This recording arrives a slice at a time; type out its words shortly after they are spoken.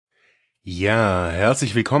Ja,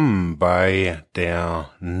 herzlich willkommen bei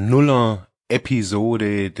der Nuller-Episode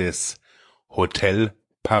des Hotel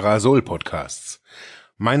Parasol Podcasts.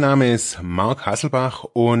 Mein Name ist Marc Hasselbach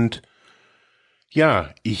und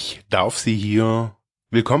ja, ich darf Sie hier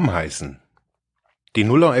willkommen heißen. Die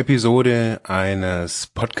Nuller-Episode eines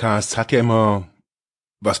Podcasts hat ja immer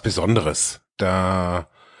was Besonderes. Da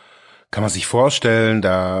kann man sich vorstellen,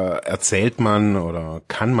 da erzählt man oder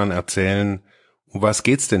kann man erzählen, um was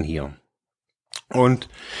geht's denn hier? Und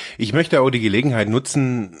ich möchte auch die Gelegenheit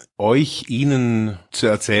nutzen, Ihnen zu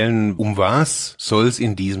erzählen, um was soll es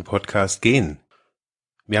in diesem Podcast gehen.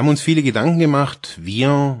 Wir haben uns viele Gedanken gemacht.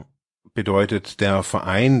 Wir bedeutet der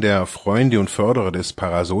Verein der Freunde und Förderer des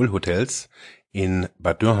Parasol Hotels in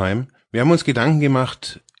Bad Dürrheim. Wir haben uns Gedanken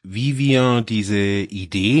gemacht, wie wir diese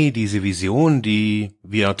Idee, diese Vision, die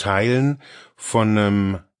wir teilen, von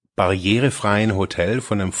einem barrierefreien Hotel,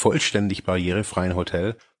 von einem vollständig barrierefreien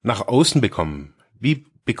Hotel nach außen bekommen. Wie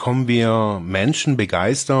bekommen wir Menschen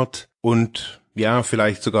begeistert und ja,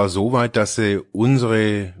 vielleicht sogar so weit, dass sie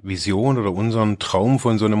unsere Vision oder unseren Traum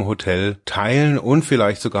von so einem Hotel teilen und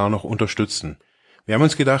vielleicht sogar noch unterstützen. Wir haben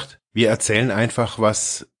uns gedacht, wir erzählen einfach,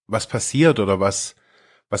 was passiert oder was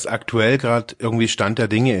aktuell gerade irgendwie Stand der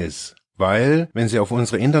Dinge ist. Weil, wenn Sie auf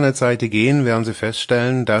unsere Internetseite gehen, werden Sie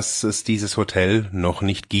feststellen, dass es dieses Hotel noch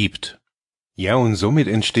nicht gibt. Ja, und somit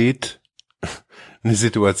entsteht eine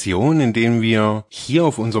Situation, in der wir hier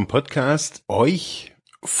auf unserem Podcast euch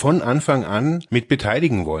von Anfang an mit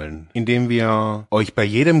beteiligen wollen, indem wir euch bei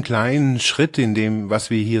jedem kleinen Schritt in dem,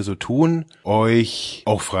 was wir hier so tun, euch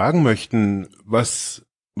auch fragen möchten, was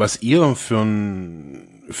ihr für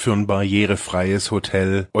ein barrierefreies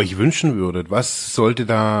Hotel euch wünschen würdet. Was sollte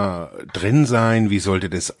da drin sein? Wie sollte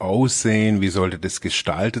das aussehen? Wie sollte das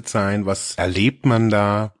gestaltet sein? Was erlebt man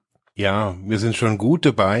da? Ja, wir sind schon gut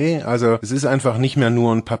dabei. Also es ist einfach nicht mehr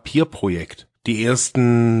nur ein Papierprojekt. Die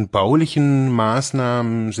ersten baulichen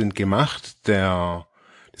Maßnahmen sind gemacht. Das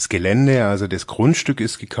Gelände, also das Grundstück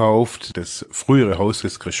ist gekauft. Das frühere Haus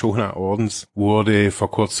des Krishona-Ordens wurde vor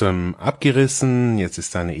kurzem abgerissen. Jetzt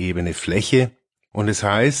ist da eine ebene Fläche. Und es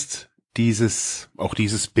heißt, dieses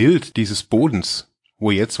Bild dieses Bodens, wo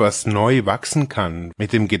jetzt was neu wachsen kann,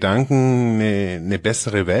 mit dem Gedanken, eine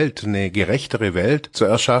bessere Welt, eine gerechtere Welt zu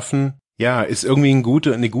erschaffen, ja, ist irgendwie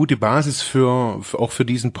eine gute Basis auch für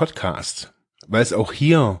diesen Podcast, weil es auch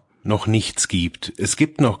hier noch nichts gibt. Es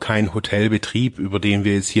gibt noch keinen Hotelbetrieb, über den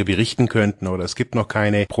wir jetzt hier berichten könnten, oder es gibt noch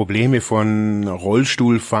keine Probleme von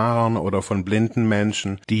Rollstuhlfahrern oder von blinden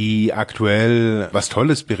Menschen, die aktuell was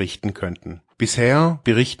Tolles berichten könnten. Bisher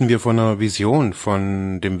berichten wir von einer Vision,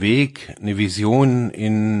 von dem Weg, eine Vision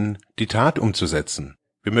in die Tat umzusetzen.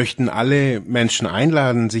 Wir möchten alle Menschen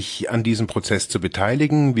einladen, sich an diesem Prozess zu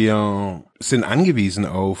beteiligen. Wir sind angewiesen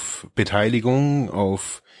auf Beteiligung,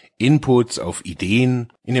 auf Inputs, auf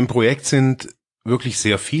Ideen. In dem Projekt sind wirklich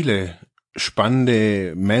sehr viele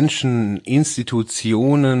spannende Menschen,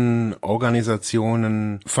 Institutionen,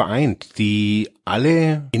 Organisationen vereint, die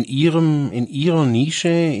alle in ihrer Nische,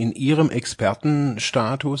 in ihrem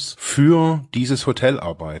Expertenstatus für dieses Hotel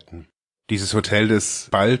arbeiten. Dieses Hotel, das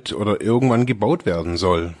bald oder irgendwann gebaut werden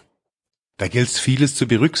soll. Da gilt es vieles zu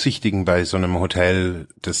berücksichtigen bei so einem Hotel,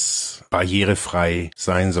 das barrierefrei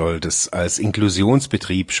sein soll, das als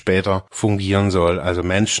Inklusionsbetrieb später fungieren soll, also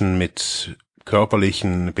Menschen mit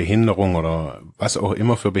körperlichen Behinderung oder was auch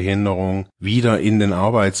immer für Behinderung wieder in den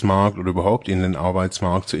Arbeitsmarkt oder überhaupt in den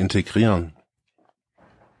Arbeitsmarkt zu integrieren.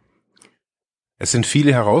 Es sind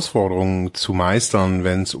viele Herausforderungen zu meistern,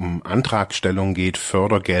 wenn es um Antragstellung geht,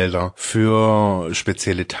 Fördergelder für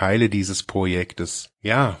spezielle Teile dieses Projektes.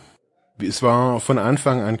 Ja, es war von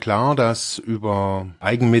Anfang an klar, dass über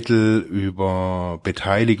Eigenmittel, über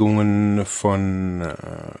Beteiligungen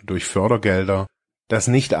durch Fördergelder, dass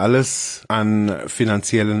nicht alles an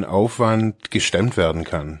finanziellen Aufwand gestemmt werden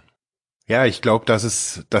kann. Ja, ich glaube,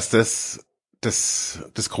 dass das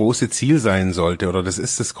große Ziel sein sollte, oder das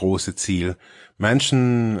ist das große Ziel,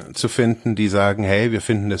 Menschen zu finden, die sagen, hey, wir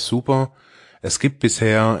finden das super. Es gibt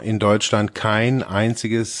bisher in Deutschland kein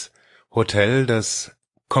einziges Hotel, das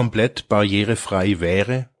komplett barrierefrei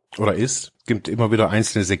wäre oder ist. Es gibt immer wieder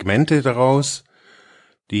einzelne Segmente daraus,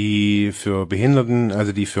 die für Behinderten,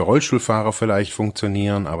 also die für Rollstuhlfahrer vielleicht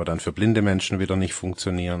funktionieren, aber dann für blinde Menschen wieder nicht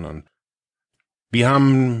funktionieren. Und wir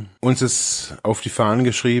haben uns es auf die Fahnen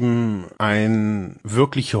geschrieben, ein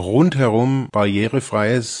wirklich rundherum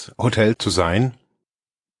barrierefreies Hotel zu sein.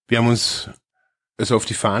 Wir haben uns es auf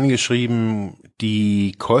die Fahnen geschrieben,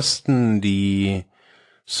 die Kosten, die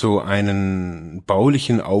so einen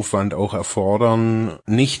baulichen Aufwand auch erfordern,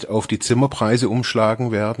 nicht auf die Zimmerpreise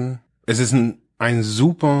umschlagen werden. Es ist ein ein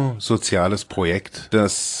super soziales Projekt,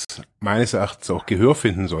 das meines Erachtens auch Gehör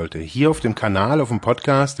finden sollte. Hier auf dem Kanal, auf dem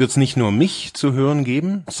Podcast, wird es nicht nur mich zu hören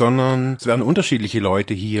geben, sondern es werden unterschiedliche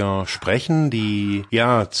Leute hier sprechen, die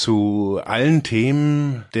ja zu allen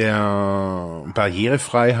Themen der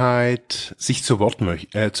Barrierefreiheit sich zu Wort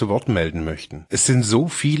melden möchten. Es sind so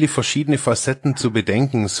viele verschiedene Facetten zu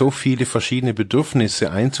bedenken, so viele verschiedene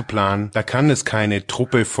Bedürfnisse einzuplanen. Da kann es keine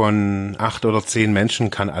Truppe von 8 oder 10 Menschen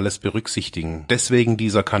kann alles berücksichtigen. Deswegen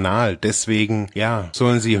dieser Kanal, deswegen, ja,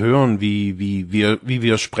 sollen Sie hören, wie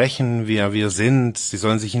wir sprechen, wer wir sind. Sie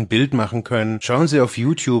sollen sich ein Bild machen können. Schauen Sie auf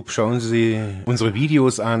YouTube, schauen Sie unsere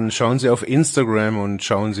Videos an, schauen Sie auf Instagram und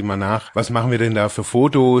schauen Sie mal nach, was machen wir denn da für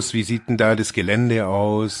Fotos, wie sieht denn da das Gelände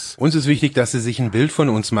aus. Uns ist wichtig, dass Sie sich ein Bild von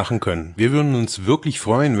uns machen können. Wir würden uns wirklich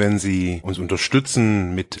freuen, wenn Sie uns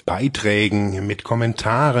unterstützen mit Beiträgen, mit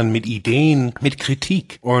Kommentaren, mit Ideen, mit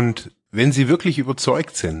Kritik. Und wenn Sie wirklich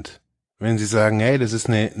überzeugt sind, wenn Sie sagen, hey, das ist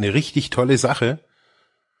eine richtig tolle Sache,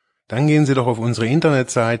 dann gehen Sie doch auf unsere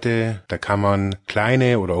Internetseite, da kann man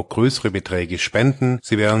kleine oder auch größere Beträge spenden.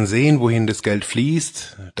 Sie werden sehen, wohin das Geld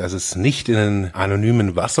fließt, dass es nicht in einen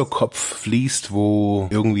anonymen Wasserkopf fließt, wo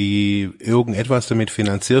irgendwie irgendetwas damit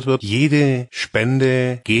finanziert wird. Jede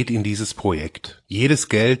Spende geht in dieses Projekt. Jedes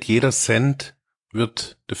Geld, jeder Cent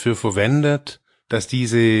wird dafür verwendet, dass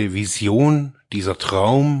diese Vision, dieser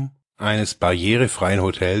Traum eines barrierefreien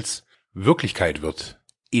Hotels Wirklichkeit wird.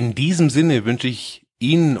 In diesem Sinne wünsche ich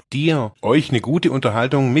Ihnen, dir, euch eine gute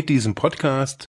Unterhaltung mit diesem Podcast.